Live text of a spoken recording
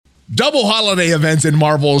Double holiday events in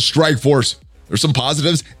Marvel Strike Force. There's some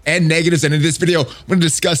positives and negatives, and in this video, I'm going to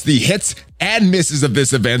discuss the hits and misses of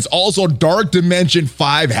this event. Also, Dark Dimension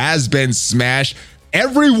 5 has been smashed.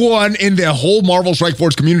 Everyone in the whole Marvel Strike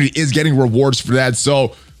Force community is getting rewards for that,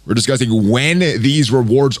 so we're discussing when these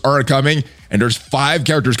rewards are coming, and there's 5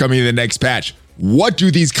 characters coming in the next patch. What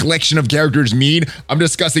do these collection of characters mean? I'm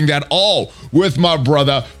discussing that all with my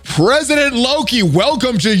brother, President Loki.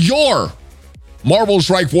 Welcome to your Marvel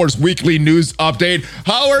Strike Force weekly news update.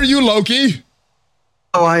 How are you, Loki?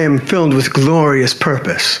 Oh, I am filled with glorious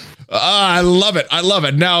purpose. I love it. I love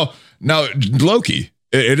it. Now, Loki,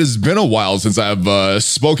 it has been a while since I've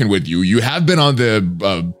spoken with you. You have been on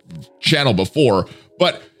the channel before,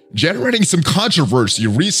 but generating some controversy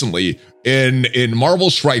recently in Marvel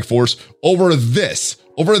Strike Force over this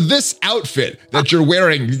outfit that you're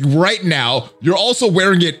wearing right now. You're also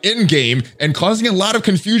wearing it in-game and causing a lot of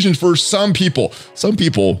confusion for some people. Some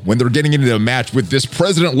people, when they're getting into a match with this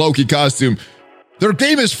President Loki costume, their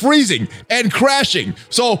game is freezing and crashing.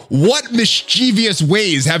 So what mischievous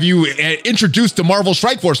ways have you introduced to Marvel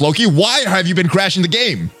Strike Force, Loki? Why have you been crashing the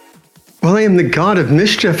game? Well, I am the god of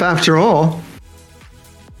mischief after all.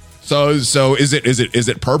 So is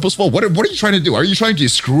it purposeful? What are you trying to do? Are you trying to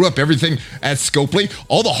screw up everything at Scopely?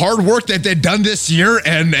 All the hard work that they've done this year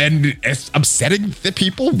and it's upsetting the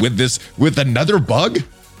people with another bug?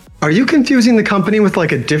 Are you confusing the company with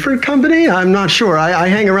like a different company? I'm not sure. I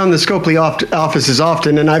hang around the Scopely offices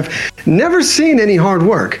often, and I've never seen any hard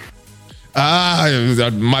work.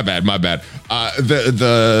 My bad. The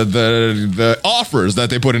offers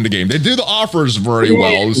that they put in the game, they do the offers very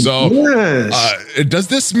well. So, yes. Does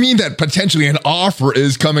this mean that potentially an offer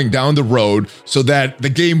is coming down the road so that the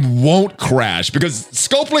game won't crash? Because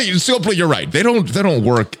Scopely, you're right. They don't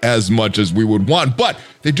work as much as we would want, but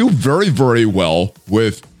they do very, very well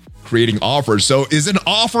with creating offers. So, is an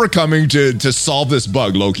offer coming to solve this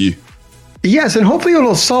bug, Loki? Yes, and hopefully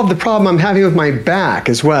it'll solve the problem I'm having with my back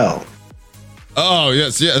as well. Oh,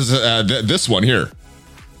 yes. This one here.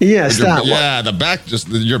 Yes, that one. Yeah, the back,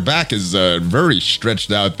 your back is very stretched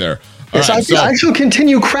out there. Yes, I shall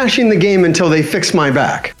continue crashing the game until they fix my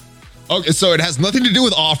back. Okay, so it has nothing to do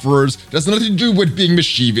with offers. It has nothing to do with being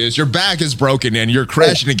mischievous. Your back is broken and you're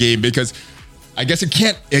crashing the game because I guess it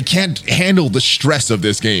can't handle the stress of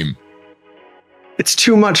this game. It's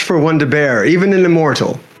too much for one to bear, even an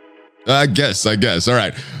immortal. I guess. All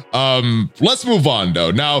right. Let's move on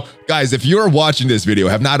though. Now, guys, if you're watching this video,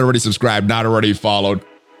 have not already subscribed, not already followed,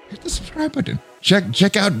 hit the subscribe button.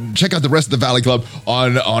 Check out the rest of the Valley Club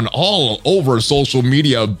on all over social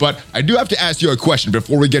media. But I do have to ask you a question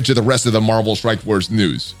before we get to the rest of the Marvel Strike Force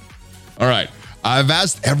news. All right. I've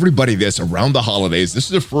asked everybody this around the holidays. This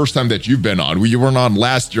is the first time that you've been on. You weren't on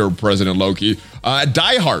last year, President Loki.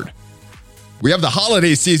 Die Hard. We have the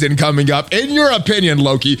holiday season coming up. In your opinion,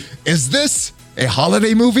 Loki, is this a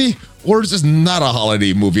holiday movie or is this not a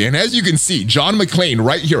holiday movie? And as you can see, John McClane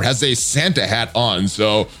right here has a Santa hat on.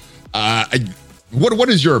 So what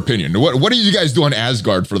is your opinion? What do you guys do on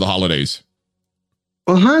Asgard for the holidays?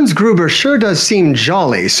 Well, Hans Gruber sure does seem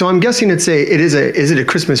jolly, so I'm guessing is it a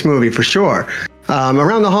Christmas movie for sure.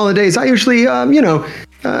 Around the holidays, I usually,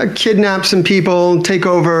 kidnap some people, take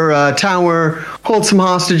over a tower, hold some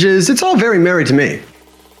hostages. It's all very merry to me.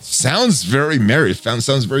 Sounds very merry.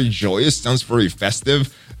 Sounds very joyous. Sounds very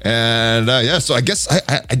festive. And so I guess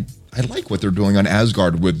I like what they're doing on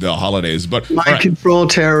Asgard with the holidays. But mind control,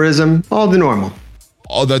 terrorism, all the normal.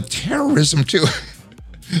 All the terrorism too.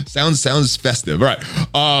 sounds festive. All right.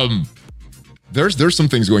 There's some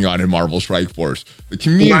things going on in Marvel Strike Force. The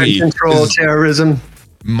community. Mind control, terrorism.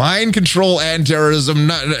 Mind control and terrorism.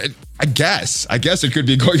 I guess it could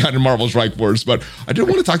be going on in Marvel Strike Force, but I do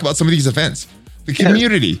want to talk about some of these events. The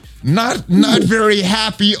community not very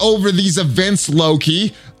happy over these events,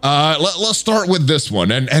 Loki. Let's start with this one,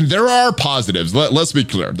 and there are positives. Let's be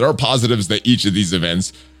clear, there are positives to each of these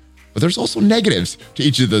events, but there's also negatives to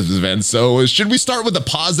each of those events. So should we start with the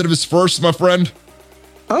positives first, my friend?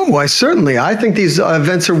 Oh, I think these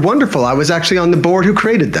events are wonderful. I was actually on the board who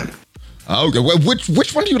created them. Okay, well,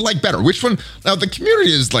 which one do you like better? Which one? Now, the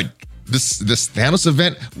community is like this Thanos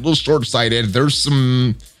event, a little short-sighted. There's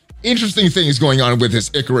some interesting things going on with this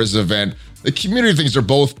Icarus event. The community thinks they're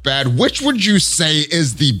both bad. Which would you say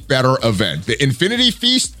is the better event? The Infinity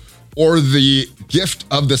Feast or the Gift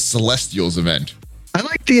of the Celestials event? I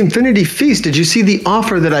like the Infinity Feast. Did you see the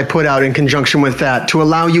offer that I put out in conjunction with that to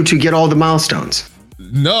allow you to get all the milestones?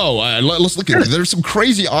 No, let's look at it. There's some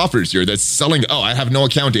crazy offers here that's selling. Oh, I have no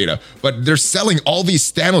account data, but they're selling all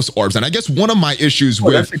these Thanos orbs. And I guess one of my issues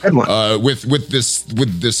with this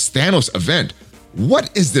Thanos event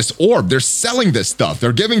what is this orb? They're selling this stuff.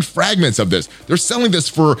 They're giving fragments of this. They're selling this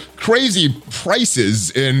for crazy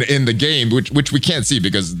prices in the game, which we can't see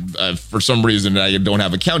because for some reason I don't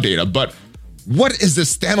have account data. But what is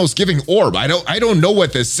this Thanos giving orb? I don't know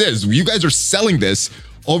what this is. You guys are selling this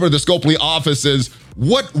over the Scopely offices.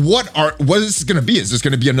 What is this going to be? Is this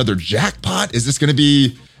going to be another jackpot? Is this going to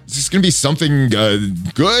be something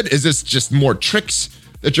good? Is this just more tricks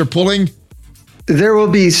that you're pulling? There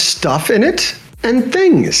will be stuff in it and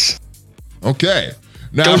things. Okay.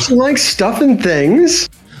 Now, don't you like stuff and things?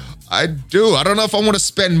 I do. I don't know if I want to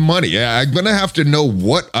spend money. I'm gonna have to know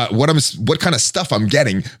what kind of stuff I'm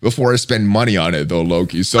getting before I spend money on it, though,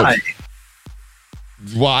 Loki. So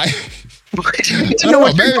why? You need to know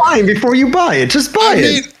what you're buying before you buy it. Just buy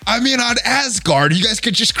it. I mean, on Asgard, you guys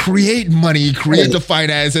could just create money, create the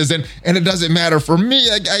finances, and it doesn't matter. For me,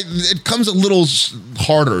 it comes a little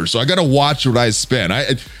harder, so I got to watch what I spend.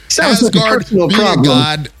 Sounds Asgard, like a personal being problem. a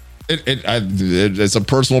god, it's a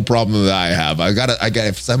personal problem that I have. I'm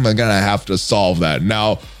gonna have to solve that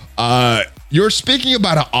now. You're speaking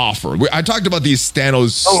about an offer. I talked about these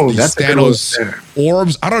Thanos,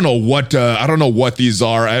 orbs. I don't know what these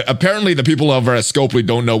are. Apparently, the people over at Scopely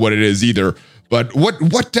don't know what it is either. But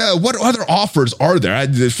what other offers are there?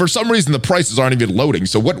 For some reason, the prices aren't even loading.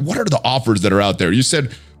 So what are the offers that are out there? You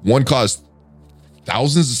said one costs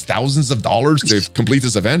thousands of dollars to complete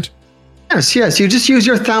this event. Yes. You just use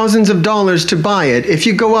your thousands of dollars to buy it. If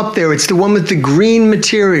you go up there, it's the one with the green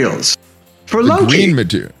materials for Loki. Green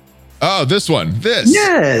material. Oh, this one. This.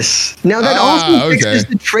 Yes. Now that also fixes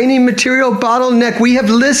the training material bottleneck. We have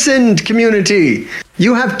listened, community.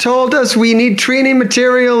 You have told us we need training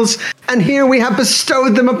materials, and here we have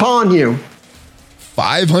bestowed them upon you.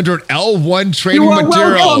 500 L1 training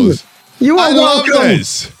materials. You are welcome. I love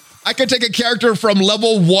this. I could take a character from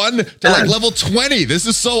level 1 to like level 20. This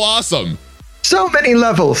is so awesome. So many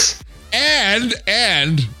levels. And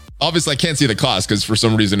obviously I can't see the cost because for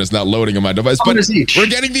some reason it's not loading on my device. But we're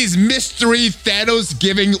getting these mystery Thanos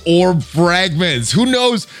giving orb fragments. Who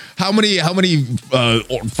knows how many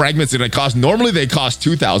fragments it cost? Normally they cost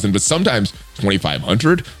 2,000, but sometimes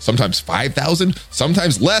 2,500, sometimes 5,000,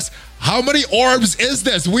 sometimes less. How many orbs is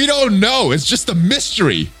this? We don't know. It's just a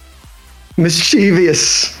mystery.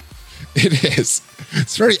 Mischievous. It is.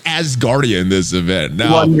 It's very Asgardian, this event.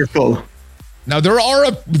 Now, wonderful. Now there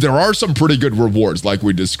are some pretty good rewards, like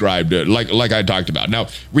we described it, like I talked about. Now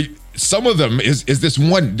some of them is this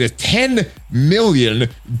one, the 10 million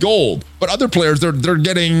gold, but other players they're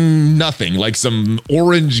getting nothing, like some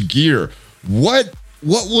orange gear. What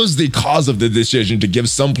was the cause of the decision to give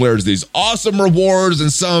some players these awesome rewards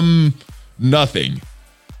and some nothing?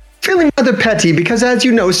 Feeling rather petty because, as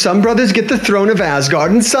you know, some brothers get the throne of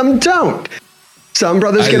Asgard and some don't. Some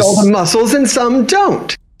brothers get all the muscles and some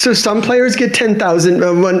don't. So some players get 10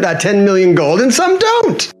 million gold and some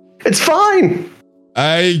don't. It's fine.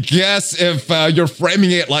 I guess if you're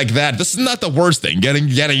framing it like that, this is not the worst thing.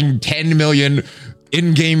 Getting 10 million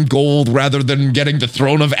in-game gold rather than getting the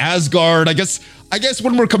throne of Asgard. I guess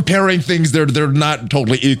when we're comparing things, they're not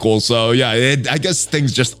totally equal. So yeah, I guess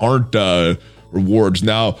things just aren't rewards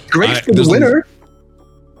now. Great for the winner.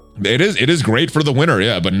 It is great for the winner,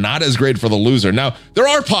 yeah, but not as great for the loser. Now, there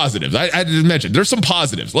are positives. I didn't mention. There's some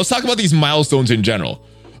positives. Let's talk about these milestones in general.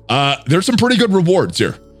 There's some pretty good rewards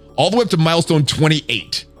here. All the way up to milestone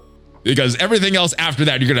 28. Because everything else after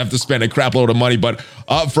that, you're going to have to spend a crap load of money. But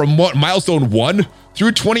from milestone 1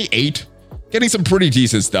 through 28, getting some pretty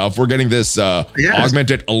decent stuff. We're getting this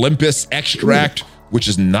augmented Olympus extract, which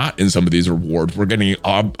is not in some of these rewards. We're getting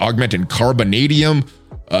augmented carbonadium,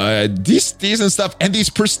 decent stuff, and these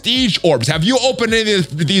prestige orbs. Have you opened any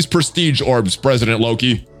of these prestige orbs, President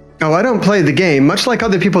Loki? Oh, I don't play the game. Much like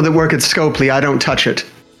other people that work at Scopely, I don't touch it.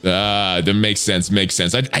 That makes sense.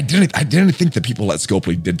 I didn't think the people at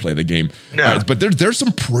Scopely did play the game. No. But there's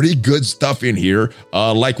some pretty good stuff in here.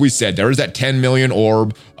 Like we said, there is that 10 million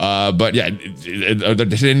orb. But yeah, the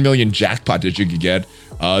 10 million jackpot that you could get.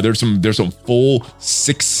 There's some full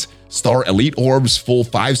 6-star elite orbs, full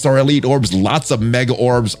 5-star elite orbs, lots of mega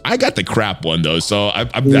orbs. I got the crap one though, so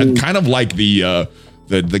I'm kind of like the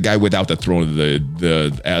guy without the throne of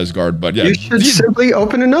the Asgard. But yeah, you should simply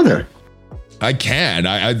open another. I can.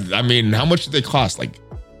 I mean, how much do they cost? Like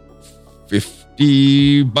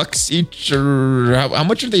 $50 each, or how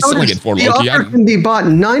much are they selling it for, Loki? The offer can be bought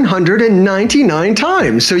 999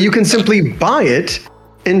 times, so you can simply buy it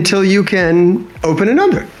until you can open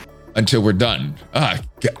another. until we're done.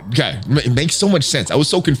 Okay, it makes so much sense. I was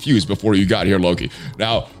so confused before you got here, Loki.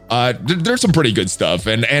 Now, there's some pretty good stuff,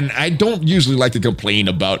 and I don't usually like to complain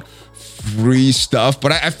about free stuff,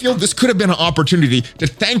 but I feel this could have been an opportunity to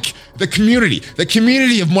thank the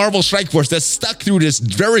community of Marvel Strike Force that stuck through this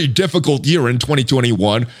very difficult year in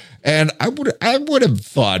 2021. And I would have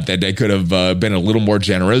thought that they could have been a little more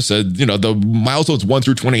generous. The milestones 1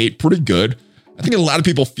 through 28, pretty good. I think a lot of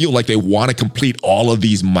people feel like they want to complete all of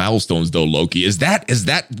these milestones, though, Loki. Is that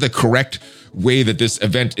the correct way that this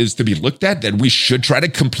event is to be looked at? That we should try to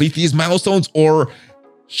complete these milestones? Or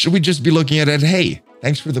should we just be looking at it, hey,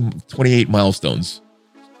 thanks for the 28 milestones?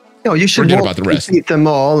 No, you should forget about the rest. Complete them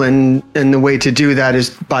all, and the way to do that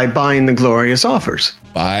is by buying the glorious offers.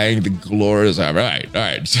 Buying the glorious offers. All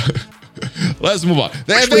right. So, let's move on.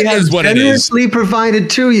 The event is what it is. Generously provided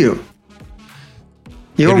to you.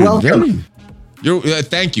 You're welcome.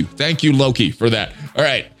 Thank you, Loki, for that. All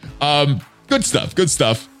right, good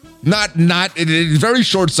stuff. Not very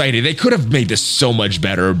short-sighted. They could have made this so much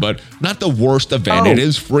better, but not the worst event. It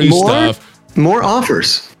is free stuff. More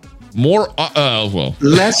offers.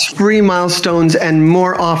 Less free milestones and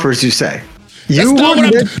more offers. You say.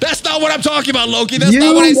 That's not what I'm talking about, Loki. That's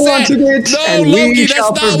not what I said. No, Loki, that's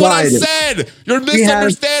not what I said. You're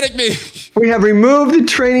misunderstanding me. We have removed the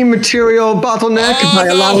training material bottleneck by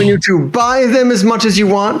allowing you to buy them as much as you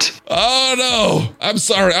want. Oh, no. I'm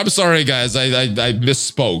sorry, guys. I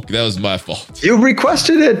misspoke. That was my fault. You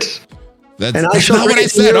requested it. That's not what I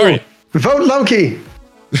said. All right. Vote Loki.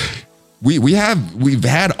 We've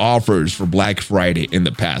had offers for Black Friday in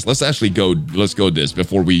the past. Let's go this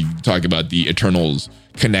before we talk about the Eternals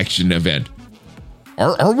Connection event.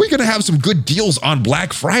 Are we going to have some good deals on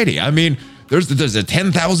Black Friday? I mean, there's a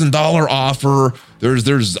 $10,000 offer.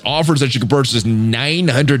 There's offers that you can purchase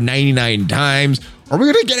 999 times. Are we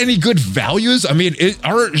going to get any good values? I mean, is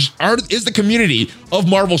the community of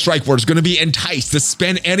Marvel Strike Force going to be enticed to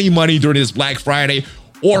spend any money during this Black Friday?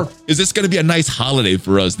 Or is this going to be a nice holiday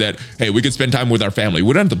for us that, hey, we can spend time with our family?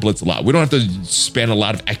 We don't have to blitz a lot. We don't have to spend a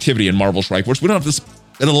lot of activity in Marvel Strike Force. We don't have to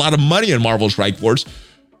spend a lot of money in Marvel Strike Force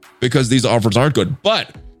because these offers aren't good.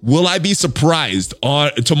 But will I be surprised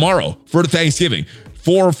on tomorrow for Thanksgiving,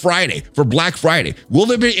 for Friday, for Black Friday? Will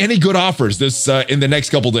there be any good offers this in the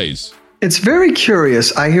next couple days? It's very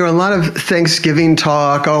curious. I hear a lot of Thanksgiving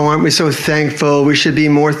talk. Oh, aren't we so thankful? We should be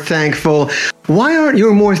more thankful. Why aren't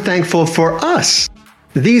you more thankful for us?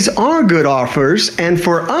 These are good offers, and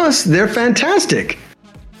for us, they're fantastic.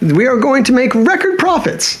 We are going to make record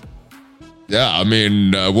profits. Yeah, I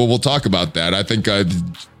mean, we'll talk about that. I think I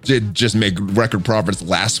did just make record profits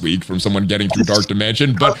last week from someone getting through Dark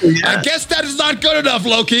Dimension, but I guess that is not good enough,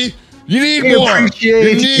 Loki. You need more.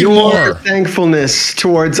 Appreciate your thankfulness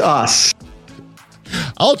towards us.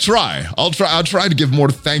 I'll try to give more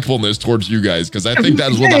thankfulness towards you guys, because I think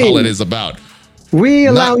that is what the holiday is about. We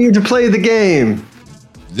allow you to play the game.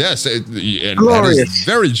 Yes, and that is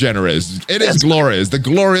very generous. It is glorious. The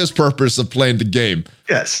glorious purpose of playing the game.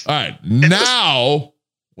 Yes. All right. Now,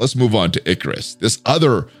 let's move on to Icarus. This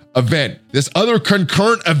other event, this other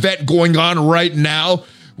concurrent event going on right now,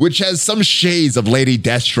 which has some shades of Lady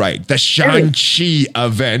Deathstrike, the Shang-Chi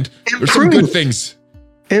event. There's some good things.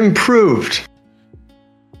 Improved.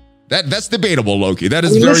 That's debatable, Loki. That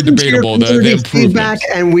is very debatable. The feedback,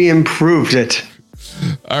 and we improved it.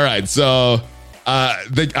 All right. So...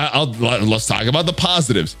 let's talk about the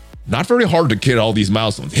positives. Not very hard to hit all these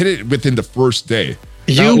milestones. Hit it within the first day.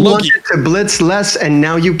 You wanted to blitz less, and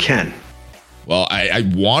now you can. Well,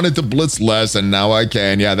 I wanted to blitz less, and now I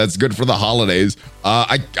can. Yeah, that's good for the holidays.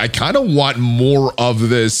 I kind of want more of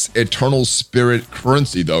this Eternal Spirit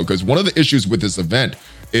currency, though, because one of the issues with this event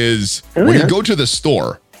is when you go to the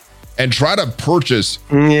store and try to purchase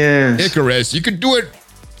Icarus, you can do it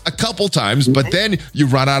a couple times, but then you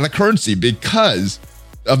run out of currency because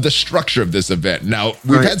of the structure of this event. Now,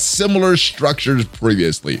 we've had similar structures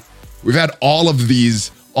previously. We've had all of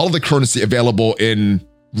the currency available in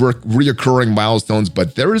reoccurring milestones,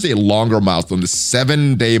 but there is a longer milestone, the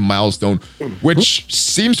 7-day milestone, which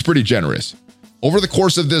seems pretty generous. Over the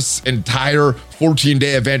course of this entire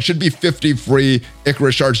 14-day event, should be 50 free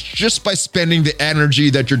Icarus shards just by spending the energy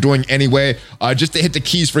that you're doing anyway. Just to hit the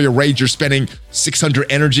keys for your raids, you're spending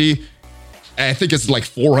 600 energy. And I think it's like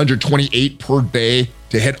 428 per day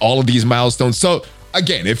to hit all of these milestones. So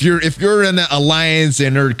again, if you're in the alliance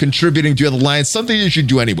and are contributing to the alliance, something you should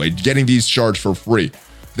do anyway, getting these shards for free.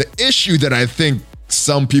 The issue that I think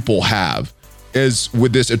some people have is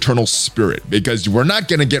with this Eternal Spirit, because we're not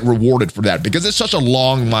going to get rewarded for that because it's such a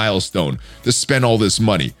long milestone to spend all this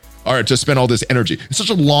money, or to spend all this energy. It's such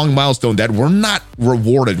a long milestone that we're not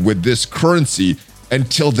rewarded with this currency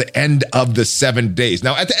until the end of the 7 days.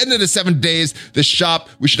 Now, at the end of the 7 days, the shop,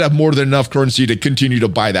 we should have more than enough currency to continue to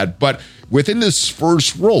buy that. But within this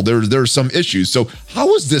first roll, there's some issues. So how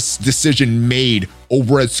was this decision made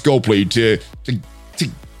over at Scopely to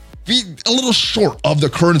be a little short of the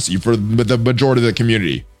currency for the majority of the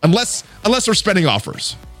community? Unless we're spending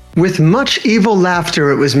offers. With much evil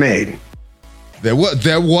laughter, it was made. There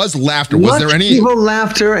was laughter. Was there any evil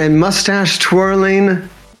laughter and mustache twirling?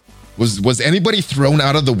 Was anybody thrown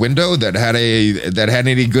out of the window that had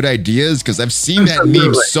any good ideas? Because I've seen that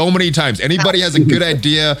meme so many times. Anybody has a good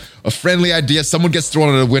idea, a friendly idea, someone gets thrown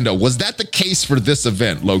out of the window. Was that the case for this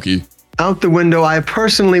event, Loki? Out the window. I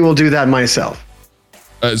personally will do that myself.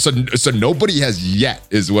 So nobody has yet,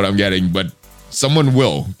 is what I'm getting, but someone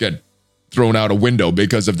will get thrown out a window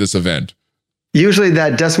because of this event. Usually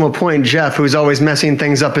that decimal point Jeff, who's always messing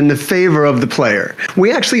things up in the favor of the player.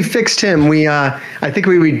 We actually fixed him. I think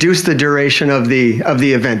we reduced the duration of the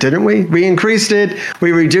event, didn't we? We increased it,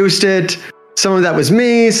 we reduced it. Some of that was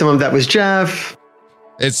me, some of that was Jeff.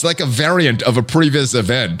 It's like a variant of a previous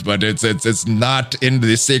event, but it's not in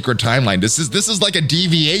the sacred timeline. This is like a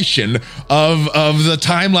deviation of the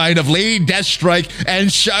timeline of Lady Deathstrike and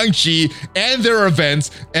Shang-Chi and their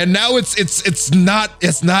events, and now it's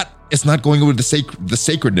not going over the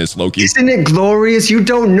sacredness, Loki. Isn't it glorious? You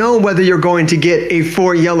don't know whether you're going to get a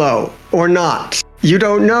 4 yellow or not. You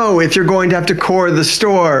don't know if you're going to have to core the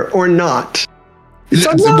store or not. It's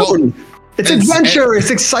unknown. It's adventure, it's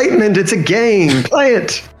excitement, it's a game. Play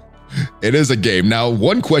it. It is a game. Now,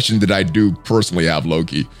 one question that I do personally have,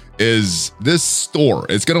 Loki, is this store.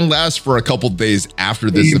 It's going to last for a couple days after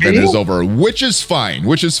this event is over, which is fine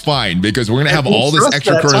because we're going to have all this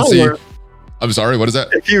extra currency. Timer. I'm sorry, what is that?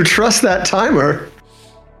 If you trust that timer.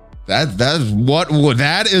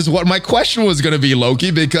 That is what my question was going to be,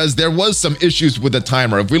 Loki, because there was some issues with the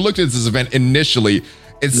timer. If we looked at this event initially,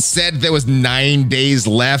 it said there was 9 days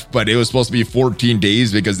left, but it was supposed to be 14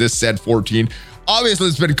 days because this said 14. Obviously,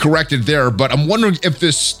 it's been corrected there, but I'm wondering if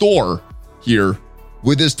this store here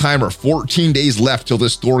with this timer, 14 days left till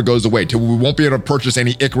this store goes away, till we won't be able to purchase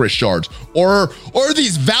any Icarus shards or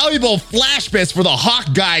these valuable flash bits for the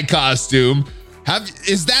Hawkeye costume.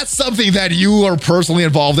 Is that something that you are personally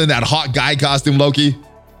involved in, that Hawkeye costume, Loki?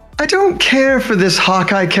 I don't care for this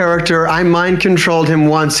Hawkeye character. I mind controlled him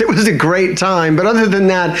once. It was a great time. But other than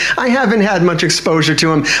that, I haven't had much exposure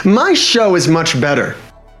to him. My show is much better.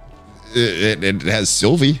 It has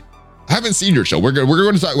Sylvie. I haven't seen your show. We're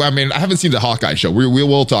going to talk. I mean, I haven't seen the Hawkeye show. We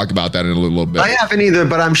will talk about that in a little bit. I haven't either,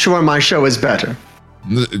 but I'm sure my show is better.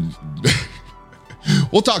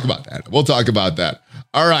 We'll talk about that.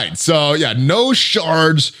 All right. So yeah, no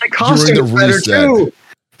shards my costume during the reset. Too.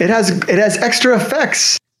 It has extra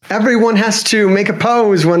effects. Everyone has to make a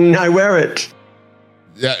pose when I wear it.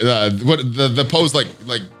 Yeah, what the pose like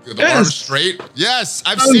the arms straight? Yes,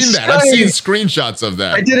 I've seen that. I've seen screenshots of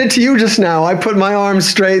that. I did it to you just now. I put my arms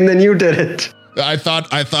straight and then you did it. I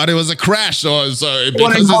thought it was a crash. So because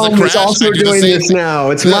it's a crash, also doing this now.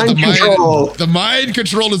 It's mind control. The mind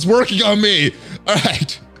control is working on me. All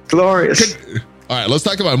right. Glorious. All right, let's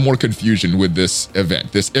talk about more confusion with this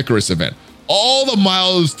event, this Icarus event. All the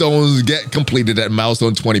milestones get completed at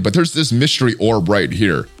milestone 20, but there's this mystery orb right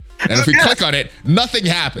here. And if we click on it, nothing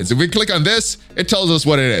happens. If we click on this, it tells us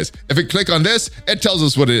what it is. If we click on this, it tells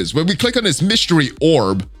us what it is. When we click on this mystery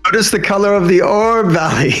orb, notice the color of the orb,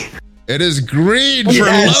 Valley. It is green for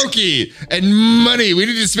Loki and money. We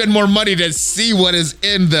need to spend more money to see what is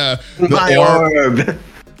in the orb.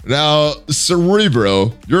 Now,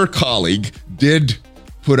 Cerebro, your colleague, did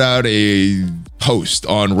put out a post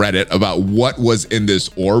on Reddit about what was in this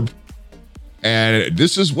orb. And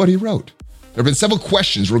this is what he wrote. There have been several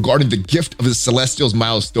questions regarding the gift of the Celestials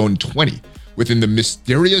milestone 20 within the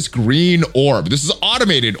mysterious green orb. This is an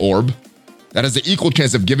automated orb that has an equal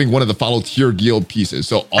chance of giving one of the follow tier guild pieces.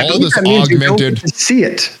 So all this augmented. You don't get to see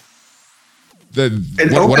it.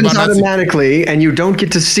 It opens automatically and you don't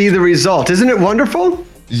get to see the result. Isn't it wonderful?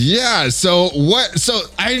 Yeah, so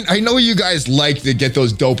I know you guys like to get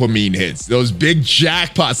those dopamine hits, those big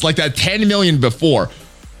jackpots like that 10 million before,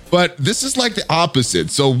 but this is like the opposite.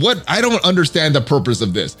 So I don't understand the purpose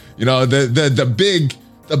of this. You know, the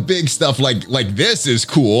big stuff like this is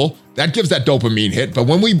cool. That gives that dopamine hit, but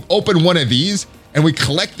when we open one of these and we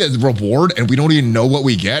collect the reward and we don't even know what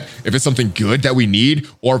we get, if it's something good that we need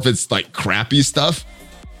or if it's like crappy stuff,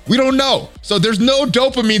 we don't know. So there's no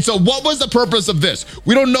dopamine. So what was the purpose of this?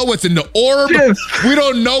 We don't know what's in the orb. We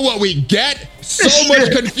don't know what we get. So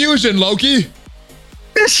much confusion, Loki.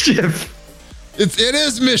 Mischief. It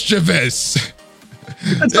is mischievous.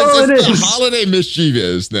 That's all it is. The holiday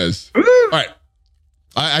mischievousness. All right.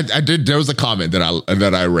 I did. There was a comment that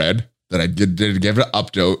I read that I did give it an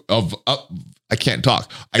upvote of I can't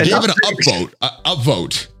talk. I gave it an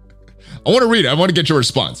upvote. I want to read it. I want to get your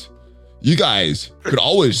response. You guys could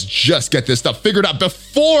always just get this stuff figured out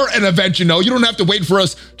before an event, you don't have to wait for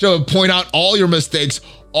us to point out all your mistakes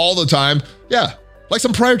all the time. Yeah, like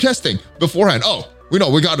some prior testing beforehand. Oh, we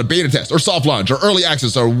know we got a beta test or soft launch or early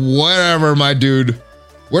access or whatever, my dude.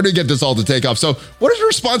 Where do you get this all to take off? So what is your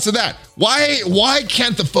response to that? Why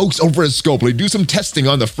can't the folks over at Scopely do some testing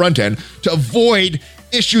on the front end to avoid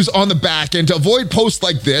issues on the back end, to avoid posts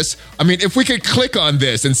like this? I mean, if we could click on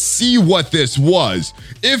this and see what this was,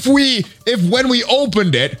 if when we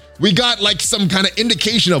opened it, we got like some kind of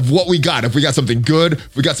indication of what we got, if we got something good,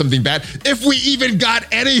 if we got something bad, if we even got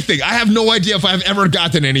anything. I have no idea if I've ever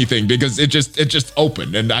gotten anything because it just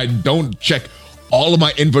opened and I don't check all of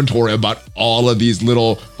my inventory about all of these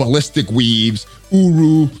little ballistic weaves,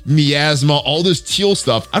 Uru, miasma, all this teal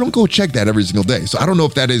stuff. I don't go check that every single day. So I don't know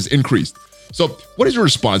if that is increased. So what is your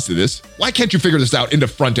response to this? Why can't you figure this out in the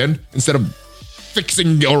front end instead of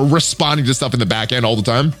fixing or responding to stuff in the back end all the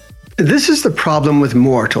time? This is the problem with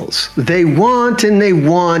mortals. They want and they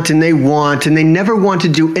want and they want and they never want to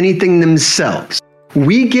do anything themselves.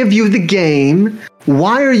 We give you the game.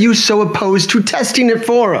 Why are you so opposed to testing it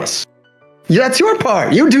for us? That's your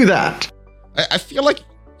part. You do that. I feel like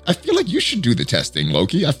you should do the testing,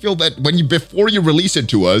 Loki. I feel that before you release it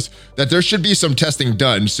to us, that there should be some testing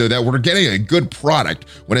done so that we're getting a good product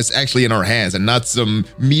when it's actually in our hands and not some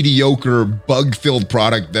mediocre bug-filled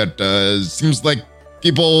product that seems like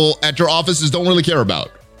people at your offices don't really care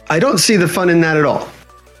about. I don't see the fun in that at all.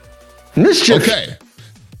 Mischief. Okay.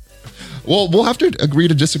 Well, we'll have to agree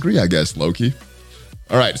to disagree, I guess, Loki.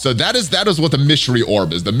 All right, so that is what the mystery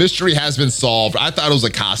orb is. The mystery has been solved. I thought it was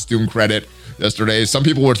a costume credit yesterday. Some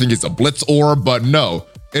people were thinking it's a blitz orb, but no.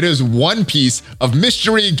 It is one piece of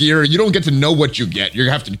mystery gear. You don't get to know what you get. You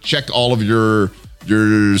have to check all of your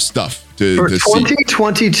stuff for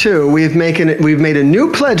 2022, we've made a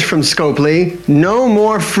new pledge from Scopely. No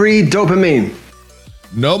more free dopamine.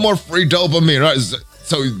 No more free dopamine. Right?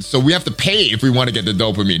 So we have to pay if we want to get the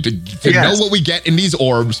dopamine to know what we get in these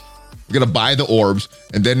orbs. We're going to buy the orbs,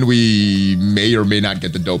 and then we may or may not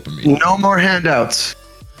get the dopamine. No more handouts.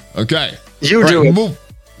 Okay. You do it.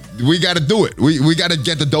 We got to do it. We got to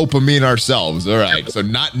get the dopamine ourselves. All right. So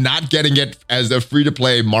not getting it as a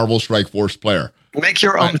free-to-play Marvel Strike Force player. Make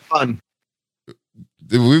your own fun.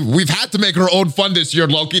 We've had to make our own fun this year,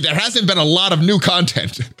 Loki. There hasn't been a lot of new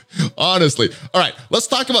content, honestly. All right. Let's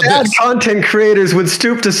talk about Bad this. Content creators would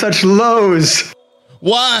stoop to such lows.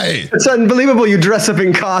 Why? It's unbelievable you dress up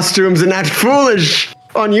in costumes and act foolish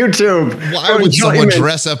on YouTube. Why would someone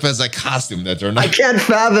dress up as a costume that they're not? I can't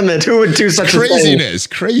fathom it. Who would do such a thing?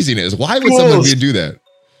 Craziness. Why would someone do that?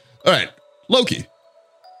 All right, Loki.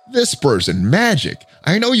 This person, Magic.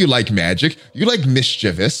 I know you like Magic. You like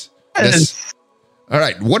mischievous. Yes. All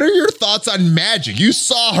right. What are your thoughts on Magic? You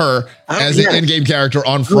saw her as an in-game character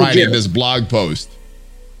on Friday in this blog post.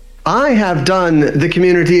 I have done the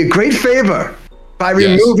community a great favor by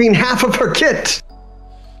removing half of her kit.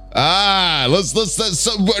 Let's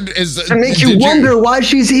to make you wonder why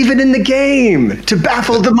she's even in the game, to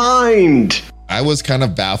baffle the mind. I was kind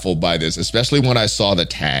of baffled by this, especially when I saw the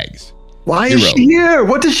tags. Why is she here?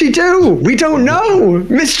 What does she do? We don't know.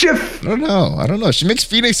 Mischief. I don't know. She makes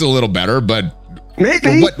Phoenix a little better, but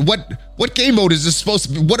maybe. What game mode is this supposed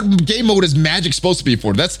to be? What game mode is Magic supposed to be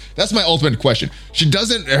for? That's my ultimate question. She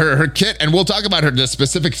doesn't her kit, and we'll talk about the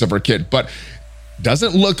specifics of her kit, but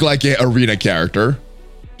doesn't look like an arena character.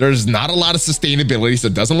 There's not a lot of sustainability, so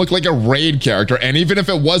it doesn't look like a raid character. And even if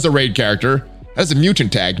it was a raid character, that's a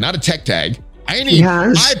mutant tag, not a tech tag. I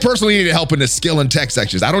personally need help in the skill and tech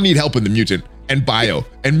sections. I don't need help in the mutant and bio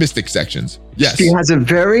and mystic sections. Yes. She has a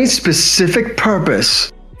very specific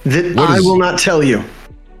purpose that I will not tell you.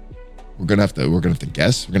 We're gonna have to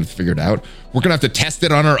guess. We're gonna have to figure it out. We're gonna have to test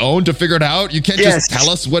it on our own to figure it out. You can't just tell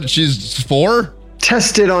us what she's for.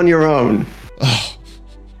 Test it on your own. Oh.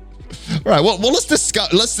 All right. Well, let's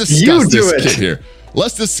discuss this kit here.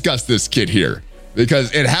 Let's discuss this kit here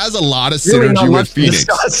because it has a lot of synergy with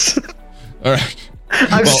Phoenix. All right.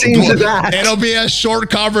 I've seen to that. It'll be a short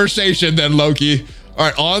conversation then, Loki. All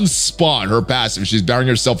right, on Spawn, her passive, she's barring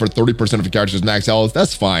herself for 30% of the character's max health.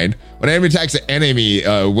 That's fine. When enemy attacks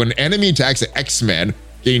an X-Men,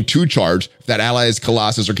 gain 2 charge. If that ally is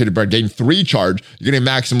Colossus or Kitty Pryde, gain 3 charge. You're getting a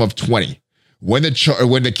maximum of 20. When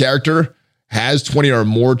the character has 20 or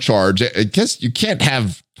more charge, I guess you can't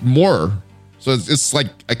have more. So it's like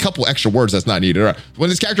a couple extra words that's not needed. All right. When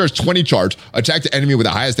this character has 20 charge, attack the enemy with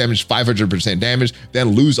the highest damage, 500% damage, then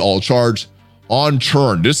lose all charge. on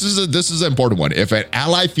turn. This is an important one. If an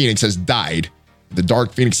ally Phoenix has died, the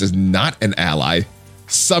Dark Phoenix is not an ally,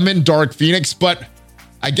 summon Dark Phoenix, but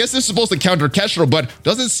I guess it's supposed to counter Kestrel, but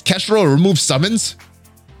doesn't Kestrel remove summons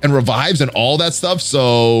and revives and all that stuff?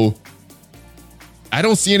 So I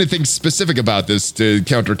don't see anything specific about this to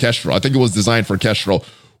counter Kestrel. I think it was designed for Kestrel.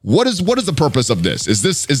 What is the purpose of this? Is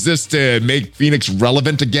this to make Phoenix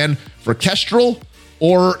relevant again for Kestrel?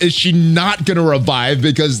 Or is she not going to revive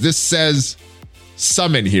because this says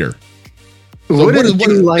summon here? So what would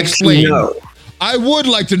you like to know? I would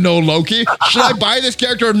like to know, Loki. Should I buy this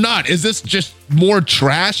character or not? Is this just more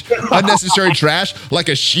trash, unnecessary trash, like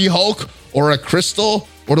a She-Hulk or a Crystal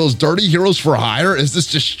or those dirty heroes for hire? Is this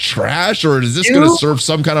just trash, or is this going to serve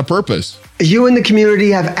some kind of purpose? You in the community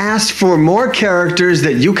have asked for more characters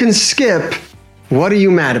that you can skip. What are you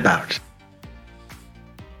mad about?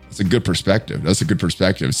 That's a good perspective.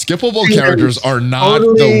 Skippable characters are not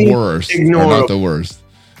the worst. Are not the worst.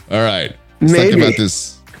 All right. Let's talk about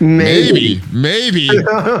this. Maybe.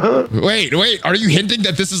 Wait. Are you hinting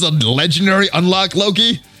that this is a legendary unlock,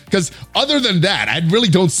 Loki? Because other than that, I really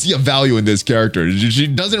don't see a value in this character. She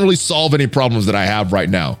doesn't really solve any problems that I have right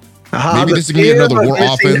now. Maybe this is going to be another war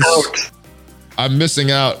offense. I'm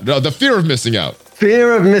missing out. No, the fear of missing out.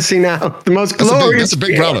 Fear of missing out. The most glorious. That's a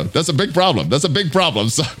big problem. That's a big problem.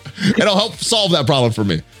 So it'll help solve that problem for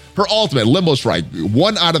me. Her ultimate, Limbo Strike,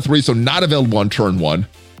 1 out of 3, so not available on turn 1.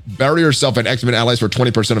 Bury yourself and X-Men allies for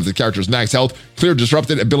 20% of the character's max health. Clear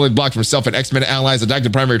disrupted ability block from self and X-Men allies. Attack the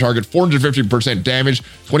primary target. 450% damage.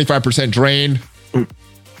 25% drain.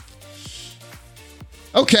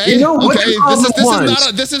 Okay.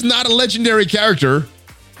 This is not a legendary character.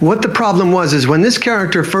 What the problem was when this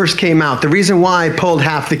character first came out, the reason why I pulled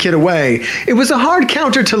half the kit away, it was a hard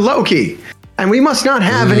counter to Loki. And we must not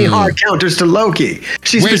have any hard counters to Loki.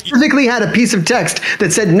 She specifically had a piece of text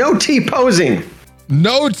that said no T-posing.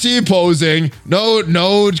 No T-posing,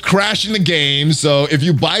 no crashing the game. So if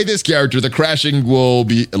you buy this character, the crashing will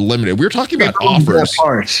be eliminated. We were talking about offers.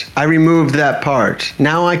 I removed that part.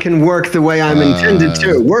 Now I can work the way I'm intended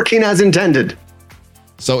to. Working as intended.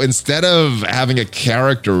 So instead of having a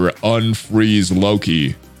character unfreeze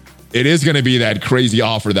Loki, it is going to be that crazy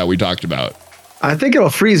offer that we talked about. I think it'll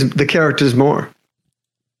freeze the characters more.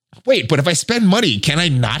 Wait, but if I spend money, can I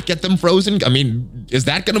not get them frozen? I mean, is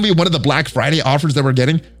that going to be one of the Black Friday offers that we're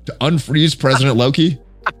getting to unfreeze President Loki?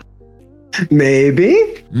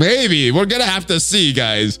 Maybe. We're going to have to see,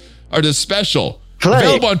 guys. Or the special.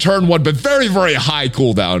 Available on turn 1, but very, very high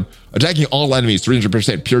cooldown. Attacking all enemies,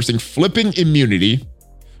 300% piercing, flipping immunity.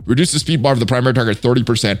 Reduce the speed bar of the primary target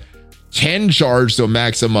 30%. 10 charge to a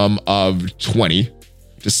maximum of 20.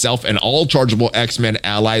 To self and all chargeable X-Men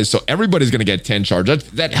allies. So everybody's going to get 10 charge.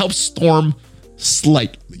 That helps Storm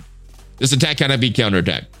slightly. This attack cannot be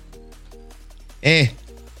counterattack. Don't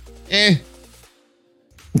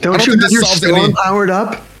you have your Storm powered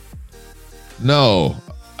up? No.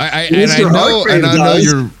 I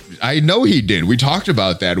know he did. We talked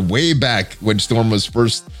about that way back when Storm was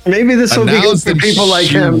first. Maybe this will be good for people like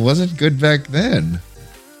him. It wasn't good back then.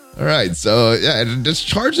 All right, so yeah, this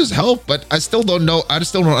charges help, but I still don't know. I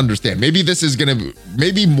still don't understand. Maybe this is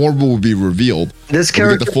maybe more will be revealed. This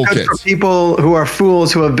character is good for people who are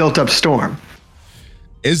fools who have built up Storm.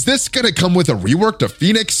 Is this gonna come with a rework to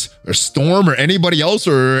Phoenix or Storm or anybody else,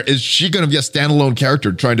 or is she gonna be a standalone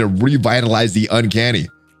character trying to revitalize the uncanny?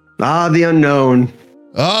 The unknown.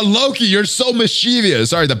 Loki, you're so mischievous.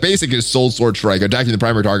 Sorry, the basic is Soul Sword Strike, attacking the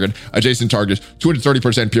primary target, adjacent targets,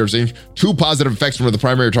 230% piercing, 2 positive effects from the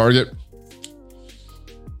primary target.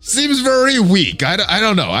 Seems very weak. I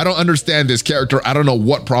don't know. I don't understand this character. I don't know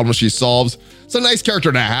what problem she solves. It's a nice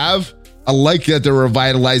character to have. I like that they're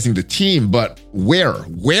revitalizing the team, but where?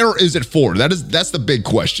 Where is it for? That's the big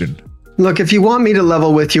question. Look, if you want me to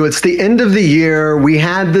level with you, it's the end of the year. We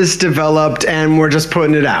had this developed and we're just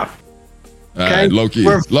putting it out. Okay, Loki.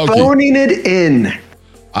 We're phoning it in.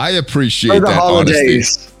 I appreciate that honesty.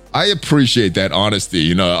 I appreciate that honesty.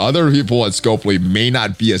 You know, other people at Scopely may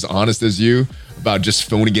not be as honest as you about just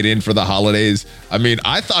phoning it in for the holidays. I mean,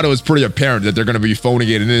 I thought it was pretty apparent that they're going to be phoning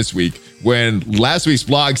it in this week when last week's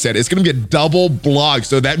blog said it's going to be a double blog.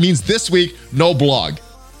 So that means this week, no blog,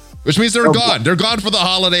 which means they're gone. They're gone for the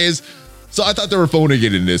holidays. So I thought they were phoning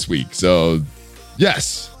it in this week. So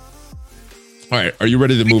yes. All right, are you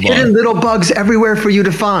ready to move on? Hidden little bugs everywhere for you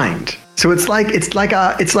to find. So it's like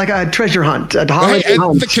a treasure hunt, a holiday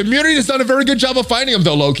hunt. The community has done a very good job of finding them,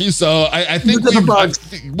 though, Loki. So I think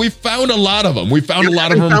we found a lot of them. We found a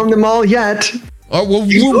lot of them. Found them all yet? Well,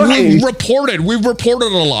 we've reported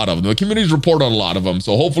a lot of them. The community's reported on a lot of them.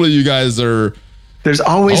 So hopefully you guys are There's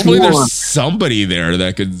always Hopefully more. there's somebody there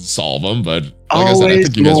that could solve them, but like Always I said, I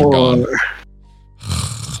think you guys are gone. more.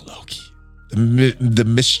 Loki, the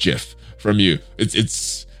mischief from you.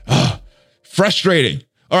 It's frustrating.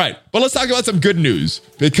 All right, but let's talk about some good news,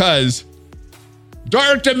 because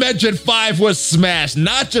Dark Dimension 5 was smashed,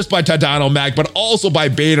 not just by Tadano Mac, but also by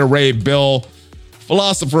Beta Ray Bill.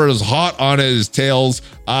 Philosopher is hot on his tails.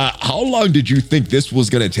 How long did you think this was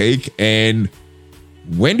going to take? And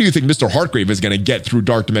when do you think Mr. Heartgrave is going to get through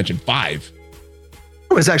Dark Dimension 5?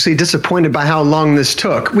 I was actually disappointed by how long this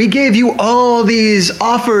took. We gave you all these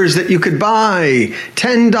offers that you could buy,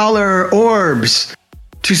 $10 orbs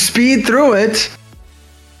to speed through it.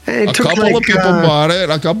 And it A took couple of people bought it.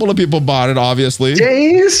 A couple of people bought it, obviously.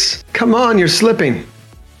 days? Come on, you're slipping.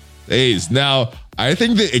 Days. Now, I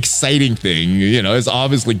think the exciting thing, is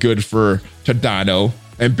obviously good for Tadano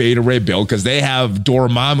and Beta Ray Bill, because they have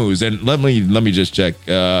Dormammu's. And let me just check.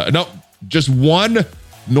 No, just one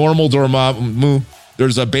normal Dormammu.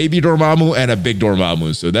 There's a baby Dormammu and a big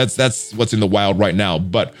Dormammu. So that's what's in the wild right now.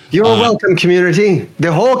 But You're welcome, community.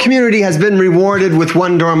 The whole community has been rewarded with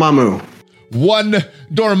one Dormammu. one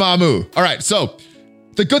Dormammu. All right, so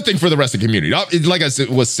the good thing for the rest of the community, like I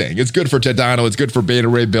was saying, it's good for Tadano, it's good for Beta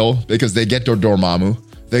Ray Bill, because they get their Dormammu,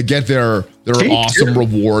 they get their awesome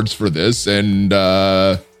rewards for this, and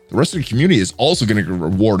the rest of the community is also going to get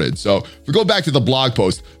rewarded. So if we go back to the blog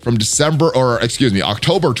post from October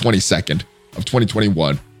 22nd of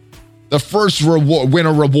 2021, the first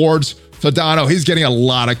winner rewards Tadano. He's getting a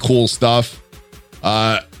lot of cool stuff.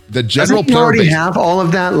 The general Doesn't he already have all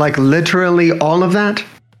of that? Like literally all of that?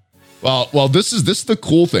 Well, this is the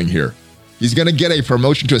cool thing here. He's gonna get a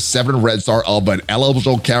promotion to a 7 red star of an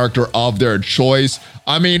eligible character of their choice.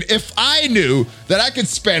 I mean, if I knew that I could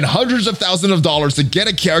spend hundreds of thousands of dollars to get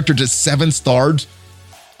a character to 7 stars,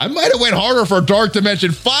 I might have went harder for Dark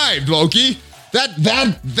Dimension 5, Loki.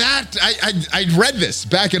 I read this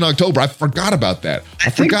back in October. I forgot about that. I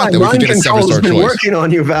forgot that we could get a 7-star been choice. working on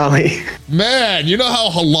you, Valley. Man, you know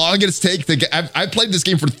how long it's take to get. I played this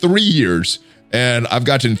game for 3 years, and I've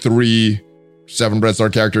gotten 3 7 red star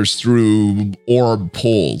characters through orb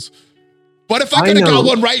pulls. But if I could have got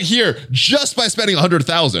one right here just by spending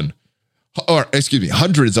 100,000, or excuse me,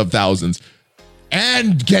 hundreds of thousands,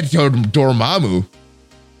 and get your Dormammu,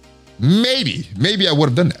 maybe I would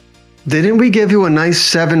have done that. Didn't we give you a nice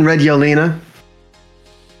 7 red Yelena?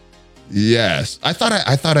 Yes, I thought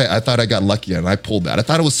I got lucky and I pulled that. I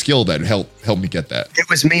thought it was skill that helped me get that. It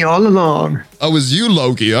was me all along. Oh, it was you,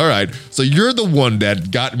 Loki. All right. So you're the one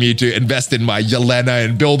that got me to invest in my Yelena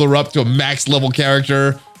and build her up to a max level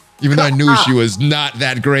character, even though I knew she was not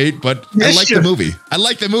that great, but I like the movie. I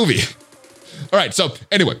like the movie. All right. So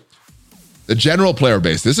anyway, the general player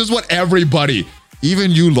base. This is what everybody,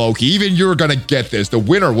 even you, Loki, even you're going to get this. The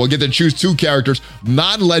winner will get to choose 2 characters,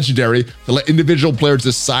 non-legendary, to let individual players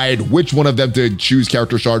decide which one of them to choose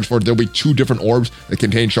character shards for. There'll be 2 different orbs that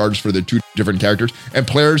contain shards for the 2 different characters. And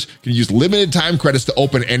players can use limited time credits to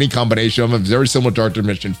open any combination of them. Very similar to Dark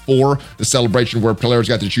Dimension 4, the celebration where players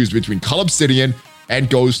got to choose between Cull Obsidian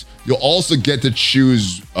and Ghost. You'll also get to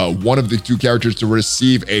choose one of the 2 characters to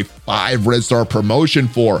receive a 5 red star promotion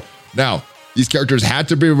for. Now, these characters had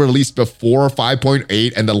to be released before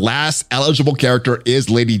 5.8, and the last eligible character is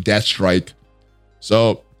Lady Deathstrike.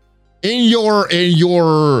 So, in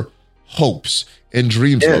your hopes and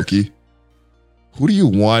dreams, Loki, who do you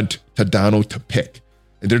want Tadano to pick?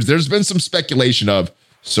 And there's been some speculation of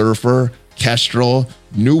Surfer, Kestrel,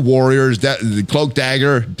 New Warriors, the Cloak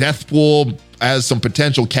Dagger, Deathpool as some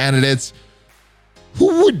potential candidates.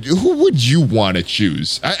 Who would you want to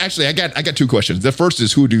choose? I got 2 questions. The first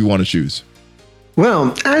is, who do you want to choose?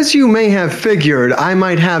 Well, as you may have figured, I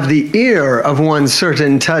might have the ear of one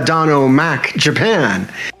certain Tadano Mac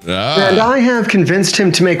Japan. And I have convinced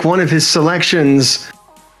him to make one of his selections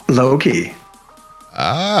Loki.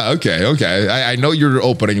 Okay. I know you're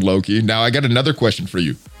opening Loki. Now I got another question for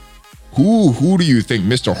you. Who do you think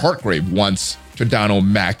Mr. Heartgrave wants Tadano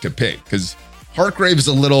Mac to pick? Because Heartgrave is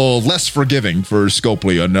a little less forgiving for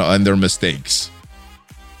Scopely on their mistakes.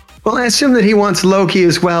 Well, I assume that he wants Loki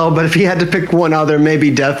as well, but if he had to pick one other,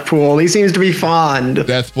 maybe Deathpool. He seems to be fond of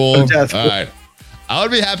Deathpool. All right. I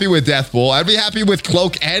would be happy with Deathpool. I'd be happy with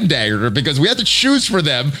Cloak and Dagger, because we have to choose for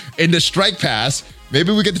them in the Strike Pass.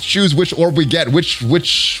 Maybe we get to choose which orb we get, which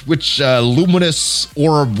luminous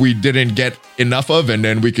orb we didn't get enough of, and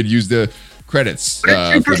then we could use the credits for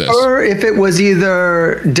this. Would you prefer if it was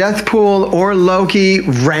either Deathpool or Loki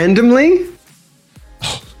randomly?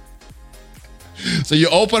 So you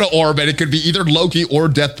open an orb and it could be either Loki or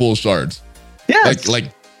Deathpool shards. Yes. Like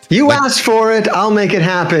You asked for it. I'll make it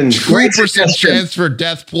happen. 3% chance for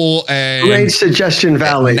Deathpool and great suggestion,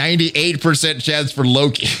 Valley. 98% chance for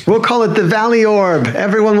Loki. We'll call it the Valley Orb.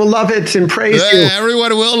 Everyone will love it and praise you.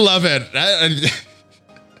 Everyone will love it.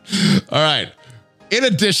 All right. In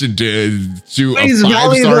addition to Please, a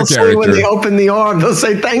 5-star character, when they open the orb, they'll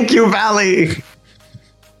say, "Thank you, Valley."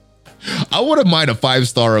 I wouldn't mind a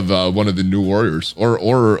 5-star of one of the new Warriors or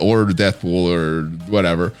Deathpool or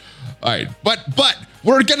whatever. All right, but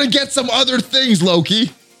we're gonna get some other things,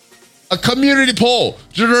 Loki. A community poll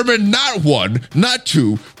determined not 1, not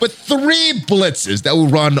 2, but 3 blitzes that will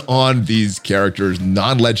run on these characters,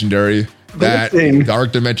 non-legendary, that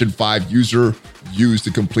Dark Dimension 5 user used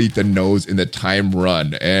to complete the nodes in the time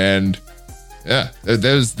run. And yeah,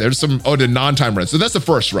 there's some the non-time run. So that's the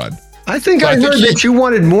first run. I think I heard that you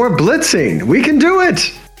wanted more blitzing. We can do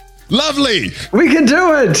it. Lovely. We can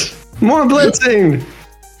do it. More blitzing.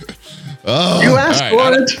 Oh, you asked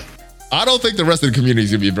for it. I don't think the rest of the community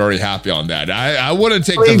is going to be very happy on that. I wouldn't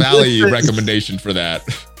take the Valley recommendation for that.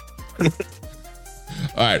 All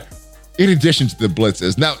right. In addition to the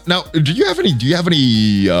blitzes, now, do you have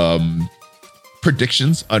any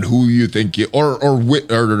predictions on who you think or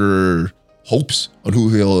hopes on who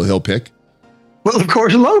he'll pick? Well, of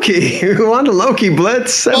course, Loki. We want a Loki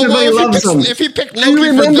blitz. Everybody loves him. If he picked Loki, do you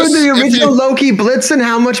remember the original Loki blitz and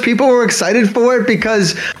how much people were excited for it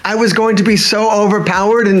because I was going to be so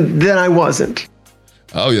overpowered and then I wasn't.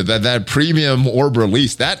 Oh yeah, that premium orb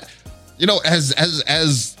release. That, you know,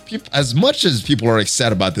 as much as people are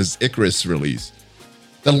excited about this Icarus release,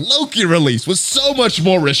 the Loki release was so much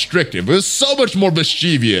more restrictive. It was so much more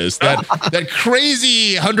mischievous. That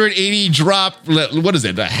crazy 180 drop. What is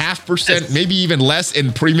it? 0.5%, maybe even less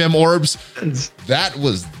in premium orbs. That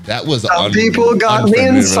was. Some people got me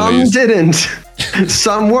and some didn't.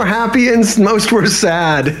 Some were happy and most were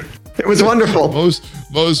sad. It was wonderful.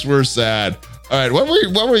 Most were sad. All right, what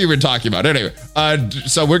were you even talking about? Anyway,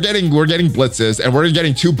 so we're getting blitzes and we're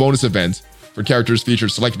getting 2 bonus events for characters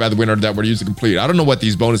featured selected by the winner that we're using to complete. I don't know what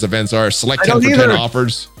these bonus events are. Select 10 for 10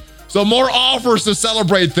 offers. So more offers to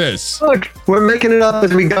celebrate this. Look, we're making it up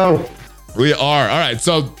as we go. We are. All right.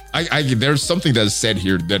 So there's something that's said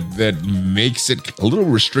here that makes it a little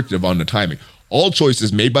restrictive on the timing. All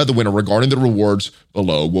choices made by the winner regarding the rewards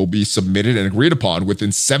below will be submitted and agreed upon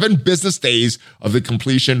within 7 business days of the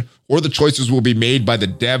completion, or the choices will be made by the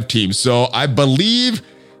dev team. So I believe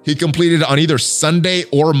he completed on either Sunday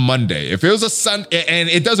or Monday. If it was a Sunday, and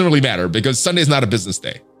it doesn't really matter because Sunday is not a business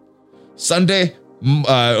day.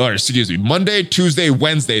 Monday, Tuesday,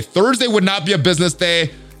 Wednesday. Thursday would not be a business day.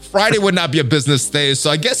 Friday would not be a business day. So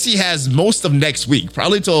I guess he has most of next week,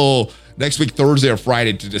 probably till next week, Thursday or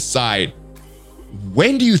Friday, to decide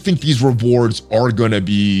when do you think these rewards are going to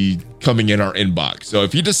be coming in our inbox. So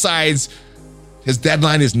if he decides his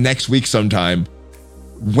deadline is next week sometime,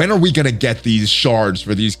 when are we going to get these shards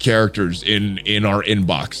for these characters in our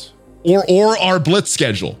inbox or our blitz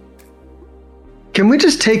schedule? Can we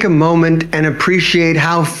just take a moment and appreciate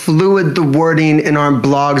how fluid the wording in our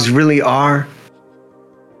blogs really are?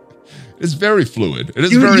 It's very fluid. It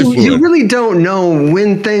is very fluid. You really don't know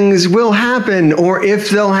when things will happen or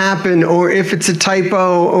if they'll happen or if it's a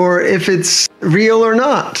typo or if it's real or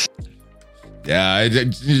not. Yeah,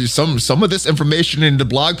 some of this information in the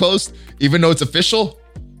blog post, even though it's official,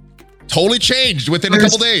 totally changed within a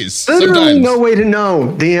couple days. Literally no way to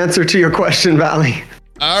know the answer to your question, Valley.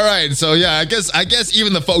 All right, so yeah, I guess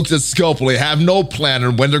even the folks at Scopely have no plan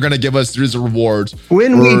on when they're going to give us these rewards.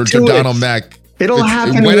 When we do Donald Mack. It'll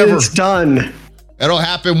happen when it's done. It'll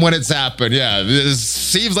happen when it's happened. Yeah, this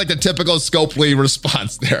seems like the typical Scopely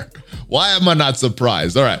response there. Why am I not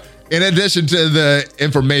surprised? All right. In addition to the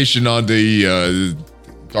information on the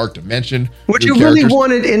Dark Dimension, would you really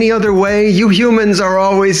want it any other way? You humans are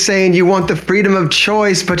always saying you want the freedom of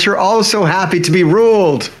choice, but you're also happy to be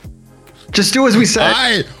ruled. Just do as we say.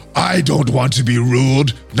 I don't want to be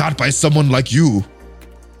ruled, not by someone like you.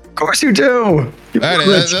 Of course you do.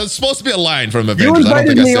 That's supposed to be a line from Avengers. I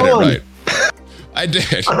don't think I said it right. I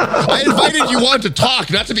did. I invited you on to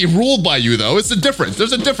talk, not to be ruled by you, though. It's a difference.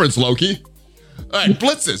 There's a difference, Loki. All right,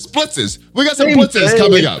 blitzes. We got some blitzes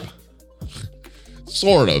coming up.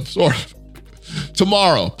 Sort of.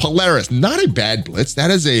 Tomorrow, Polaris. Not a bad blitz.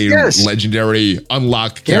 That is a legendary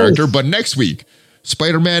unlocked character. But next week,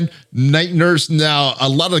 Spider-Man, Night Nurse. Now, a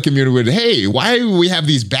lot of the community would, hey, why do we have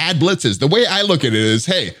these bad blitzes? The way I look at it is,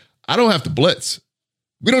 hey, I don't have to blitz.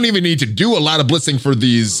 We don't even need to do a lot of blitzing for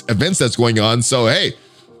these events that's going on. So, hey,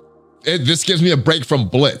 this gives me a break from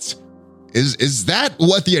blitz. Is that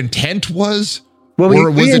what the intent was? Well,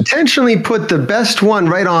 we intentionally put the best one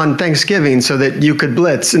right on Thanksgiving so that you could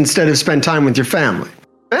blitz instead of spend time with your family.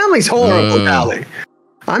 Family's horrible, Callie.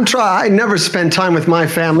 I never spend time with my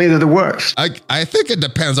family. They're the worst. I think it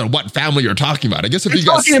depends on what family you're talking about. I guess if you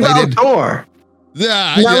got talking slated, about Thor.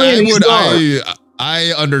 Yeah, Thor.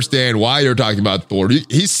 I understand why you're talking about Thor.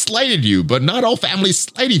 He slated you, but not all families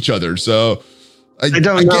slate each other. So I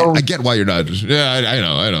get why you're not. Yeah, I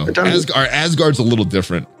know. Asgard's a little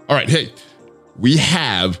different. All right, hey, we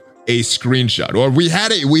have a screenshot, or we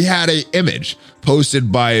had a image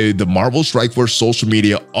posted by the Marvel Strike Force social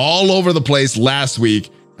media all over the place last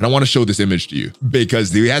week, and I want to show this image to you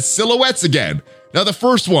because we had silhouettes again. Now the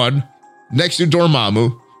first one next to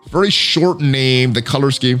Dormammu, very short name. The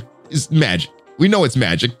color scheme is Magic. We know it's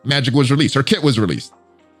Magic. Magic was released. Her kit was released.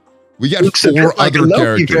 We got four other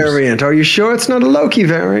characters. Variant. Are you sure it's not a Loki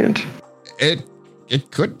variant? It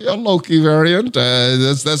could be a Loki variant.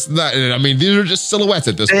 That's not. I mean, these are just silhouettes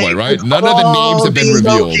at this point, right? None of the names have been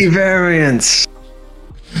revealed. Loki variants.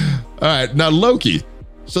 All right, now Loki.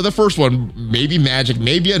 So the first one, maybe Magic,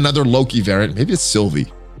 maybe another Loki variant, maybe it's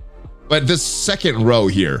Sylvie. But the second row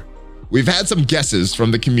here, we've had some guesses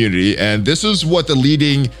from the community, and this is what the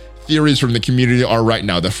leading theories from the community are right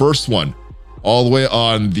now. The first one, all the way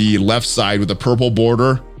on the left side with the purple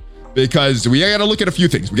border, because we got to look at a few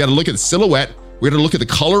things. We got to look at the silhouette. We got to look at the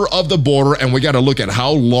color of the border, and we got to look at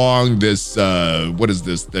how long this, what is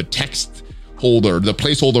this? The text holder, the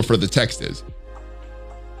placeholder for the text is.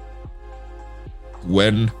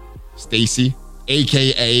 Gwen Stacy,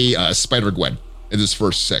 aka Spider-Gwen, in this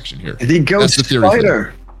first section here. The ghost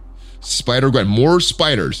spider. Spider-Gwen, more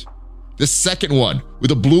spiders. The second one with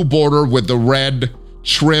the blue border with the red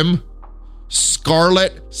trim,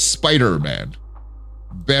 Scarlet Spider-Man,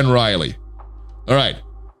 Ben Reilly. All right.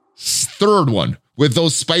 Third one with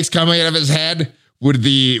those spikes coming out of his head with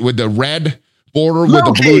the red border with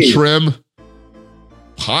the blue trim.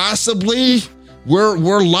 Possibly where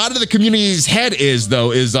a lot of the community's head is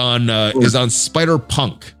though is on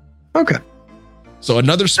Spider-Punk. Okay. So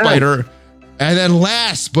another spider, and then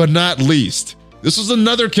last but not least, this is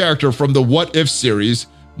another character from the What If series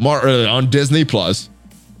on Disney Plus,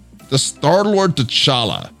 the Star-Lord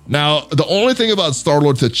T'Challa. Now, the only thing about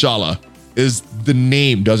Star-Lord T'Challa is the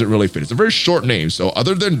name doesn't really fit. It's a very short name. So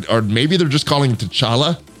or maybe they're just calling him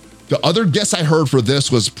T'Challa. The other guess I heard for this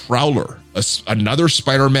was Prowler, another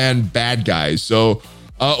Spider-Man bad guy. So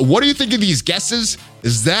what do you think of these guesses?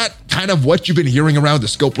 Is that kind of what you've been hearing around the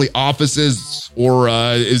Scopely offices? Or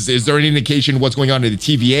is there any indication what's going on in the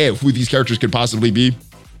TVA of who these characters could possibly be?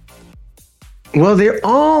 Well, they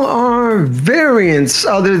all are variants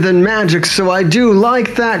other than Magic, so I do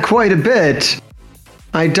like that quite a bit.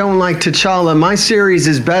 I don't like T'Challa. My series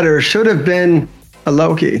is better. Should have been a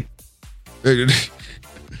Loki.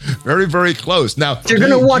 Very, very close. Now, if you're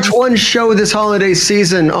going to watch one show this holiday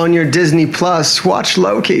season on your Disney Plus, watch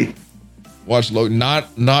Loki. Watch Loki,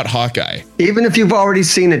 not Hawkeye. Even if you've already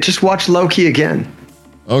seen it, just watch Loki again.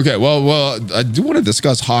 Okay, well, I do want to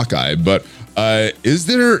discuss Hawkeye, but is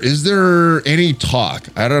there any talk?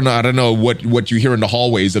 I don't know what you hear in the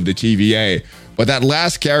hallways of the TVA, but that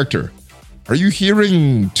last character, are you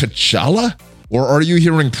hearing T'Challa or are you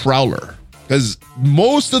hearing Prowler? Because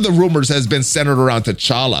most of the rumors has been centered around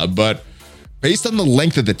T'Challa, but based on the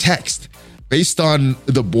length of the text, based on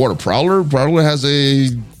the border, Prowler has a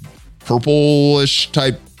purplish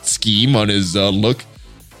type scheme on his look.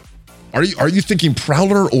 Are you thinking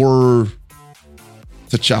Prowler or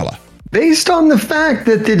T'Challa? Based on the fact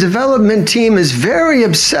that the development team is very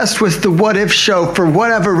obsessed with the What If show for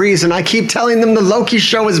whatever reason, I keep telling them the Loki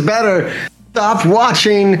show is better. Stop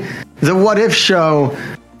watching the What If show.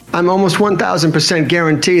 I'm almost 1,000%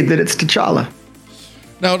 guaranteed that it's T'Challa.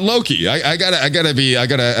 Now, Loki, I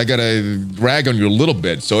gotta rag on you a little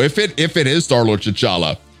bit. So if it is Star-Lord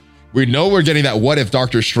T'Challa, we know we're getting that What If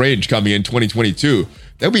Doctor Strange coming in 2022.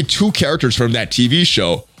 There'll be two characters from that TV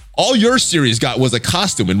show. All your series got was a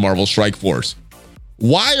costume in Marvel Strike Force.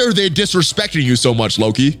 Why are they disrespecting you so much,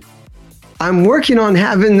 Loki? I'm working on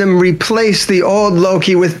having them replace the old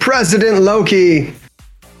Loki with President Loki,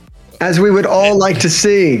 as we would all like to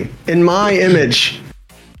see in my image.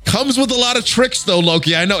 Comes with a lot of tricks, though,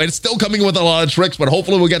 Loki. I know it's still coming with a lot of tricks, but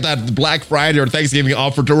hopefully we'll get that Black Friday or Thanksgiving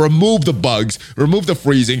offer to remove the bugs, remove the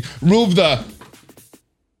freezing, remove the...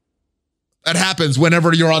 That happens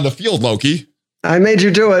whenever you're on the field, Loki. I made you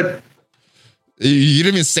do it. You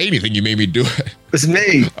didn't even say anything. You made me do it. It's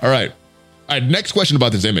me. All right. Next question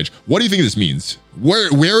about this image. What do you think this means?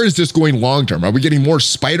 Where is this going long term? Are we getting more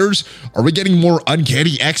spiders? Are we getting more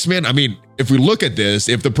uncanny X-Men? I mean, if we look at this,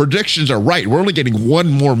 if the predictions are right, we're only getting one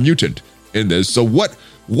more mutant in this. So what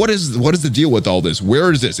what is the deal with all this?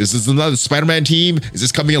 Where is this? Is this another Spider-Man team? Is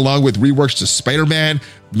this coming along with reworks to Spider-Man?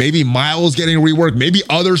 Maybe Miles getting a rework? Maybe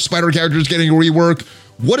other Spider characters getting a rework?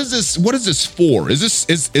 What is this? What is this for? Is this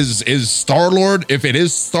is Star-Lord? If it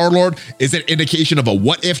is Star-Lord, is it indication of a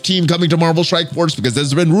what if team coming to Marvel Strike Force? Because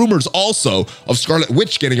there's been rumors also of Scarlet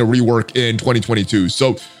Witch getting a rework in 2022.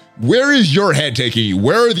 So where is your head taking you?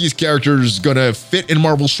 Where are these characters gonna fit in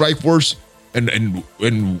Marvel Strike Force? And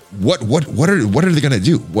what are they gonna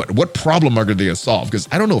do? What problem are they gonna solve? Because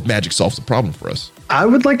I don't know if magic solves the problem for us. I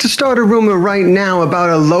would like to start a rumor right now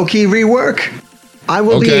about a Loki rework. I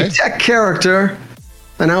will be a tech character,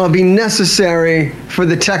 and I will be necessary for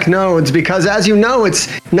the tech nodes because, as you know, it's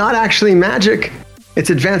not actually magic. It's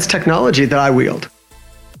advanced technology that I wield.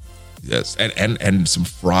 Yes, and some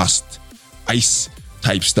frost, ice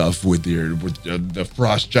type stuff with the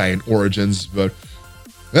frost giant origins. But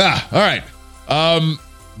yeah, all right.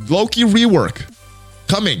 Loki rework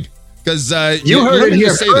coming because you heard it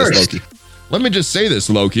here first. Loki. Let me just say this,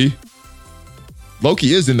 Loki.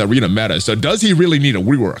 Loki is in the arena meta, so does he really need a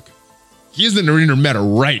rework? He is in the arena meta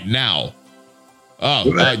right now.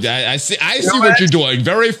 Oh, I see what you're doing.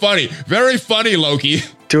 Very funny, Loki.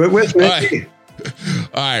 Do it with me.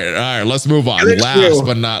 All right. Let's move on. Last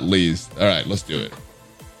but not least. All right, let's do it.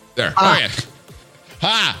 There. All right.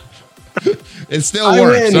 Ha! It still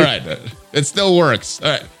works. All right. It still works. All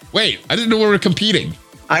right. Wait, I didn't know we were competing.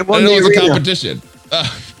 I won the arena. It was a competition.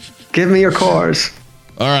 Give me your cores.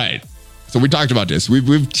 All right. So we talked about this.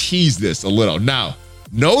 We've teased this a little. Now,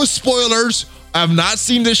 no spoilers. I've not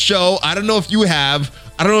seen this show. I don't know if you have.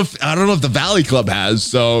 I don't know if the Valley Club has.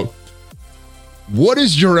 So, what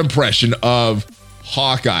is your impression of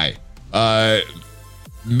Hawkeye? And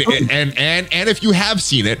if you have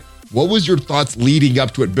seen it, what was your thoughts leading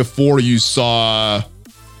up to it before you saw?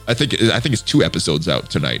 I think it's 2 episodes out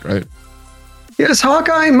tonight, right? Yes,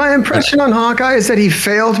 Hawkeye. My impression on Hawkeye is that he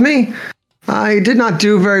failed me. I did not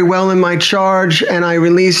do very well in my charge, and I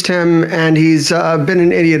released him, and he's been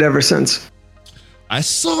an idiot ever since. I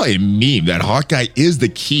saw a meme that Hawkeye is the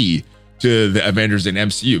key to the Avengers in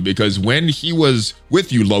MCU because when he was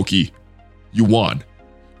with you, Loki, you won.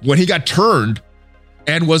 When he got turned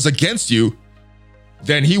and was against you,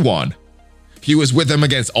 then he won. He was with them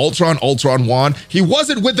against Ultron won. He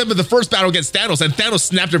wasn't with them in the first battle against Thanos, and Thanos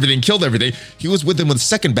snapped everything, killed everything. He was with them in the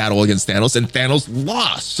second battle against Thanos, and Thanos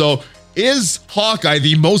lost. So is Hawkeye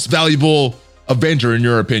the most valuable Avenger in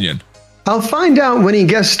your opinion? I'll find out when he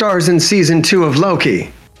guest stars in season 2 of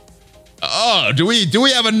Loki. Oh, do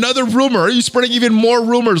we have another rumor? Are you spreading even more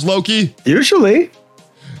rumors, Loki? Usually.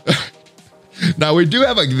 Now we do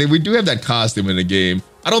have that costume in the game.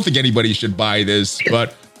 I don't think anybody should buy this,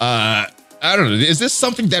 but I don't know. Is this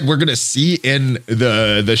something that we're gonna see in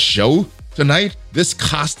the show tonight? This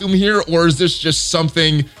costume here, or is this just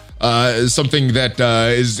something that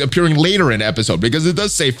is appearing later in the episode? Because it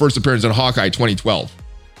does say first appearance in Hawkeye 2012.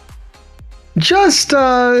 Just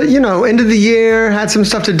end of the year, had some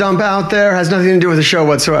stuff to dump out there. Has nothing to do with the show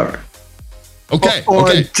whatsoever. Okay.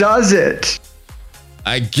 Or does it?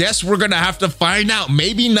 I guess we're gonna have to find out.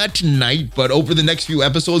 Maybe not tonight, but over the next few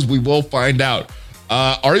episodes, we will find out.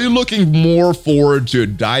 Are you looking more forward to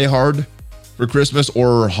Die Hard for Christmas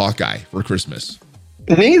or Hawkeye for Christmas?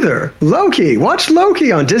 Neither. Loki. Watch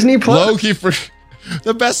Loki on Disney Plus. Loki for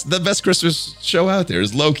the best Christmas show out there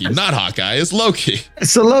is Loki, not Hawkeye. It's Loki.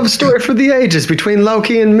 It's a love story for the ages between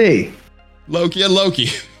Loki and me. Loki and Loki.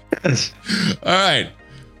 Yes. All right.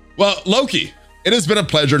 Well, Loki, it has been a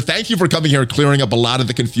pleasure. Thank you for coming here and clearing up a lot of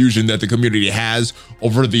the confusion that the community has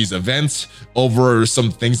over these events, over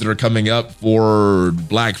some things that are coming up for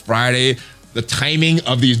Black Friday, the timing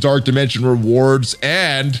of these Dark Dimension rewards,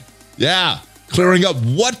 and clearing up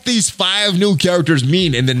what these 5 new characters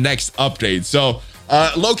mean in the next update. So,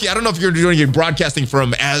 Loki, I don't know if you're doing any broadcasting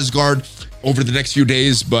from Asgard over the next few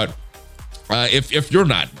days, but if you're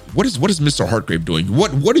not, what is Mr. Hartgrave doing?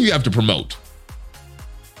 What do you have to promote?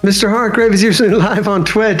 Mr. Hartgrave is usually live on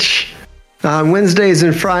Twitch Wednesdays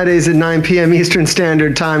and Fridays at 9 p.m. Eastern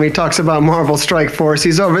Standard Time. He talks about Marvel Strike Force.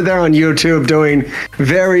 He's over there on YouTube doing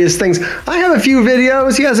various things. I have a few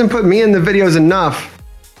videos. He hasn't put me in the videos enough.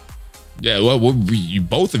 Yeah, well,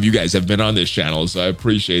 both of you guys have been on this channel, so I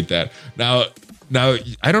appreciate that. Now,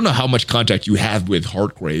 I don't know how much contact you have with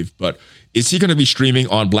Hartgrave, but is he going to be streaming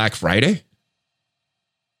on Black Friday?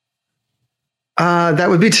 That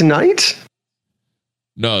would be tonight?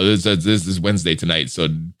 No, this is Wednesday tonight, so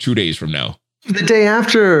 2 days from now. The day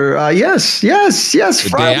after, yes, the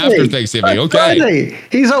Friday. Day after Thanksgiving, okay. Friday.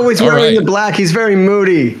 He's always wearing the black. He's very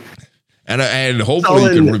moody. And hopefully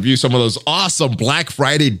you can review some of those awesome Black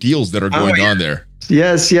Friday deals that are going on there.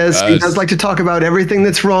 Yes. He does like to talk about everything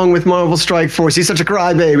that's wrong with Marvel Strike Force. He's such a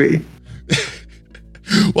crybaby.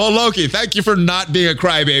 Well, Loki, thank you for not being a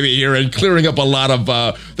crybaby here and clearing up a lot of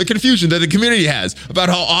the confusion that the community has about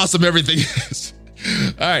how awesome everything is.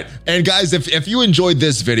 All right. And guys, if you enjoyed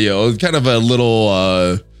this video, kind of a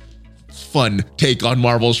little fun take on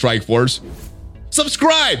Marvel Strike Force,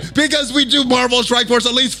 subscribe, because we do Marvel Strike Force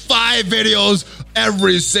at least 5 videos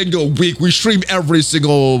every single week. We stream every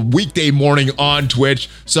single weekday morning on Twitch.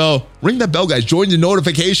 So ring that bell, guys. Join the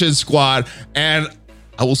notification squad, and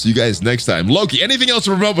I will see you guys next time. Loki, anything else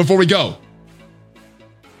to promote before we go?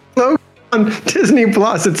 On Disney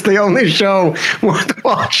Plus, it's the only show worth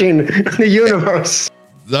watching in the universe.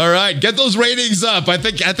 All right, get those ratings up. I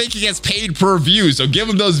think he gets paid per view, so give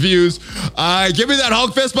him those views. Give me that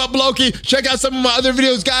Hulk fist bump, Loki. Check out some of my other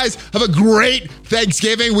videos, guys. Have a great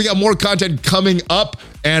Thanksgiving. We got more content coming up,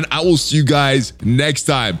 and I will see you guys next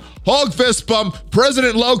time. Hulk fist bump,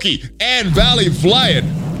 President Loki, and Valley Flying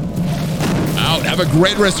out. Have a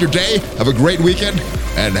great rest of your day. Have a great weekend,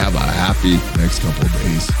 and have a happy next couple of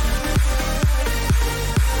days.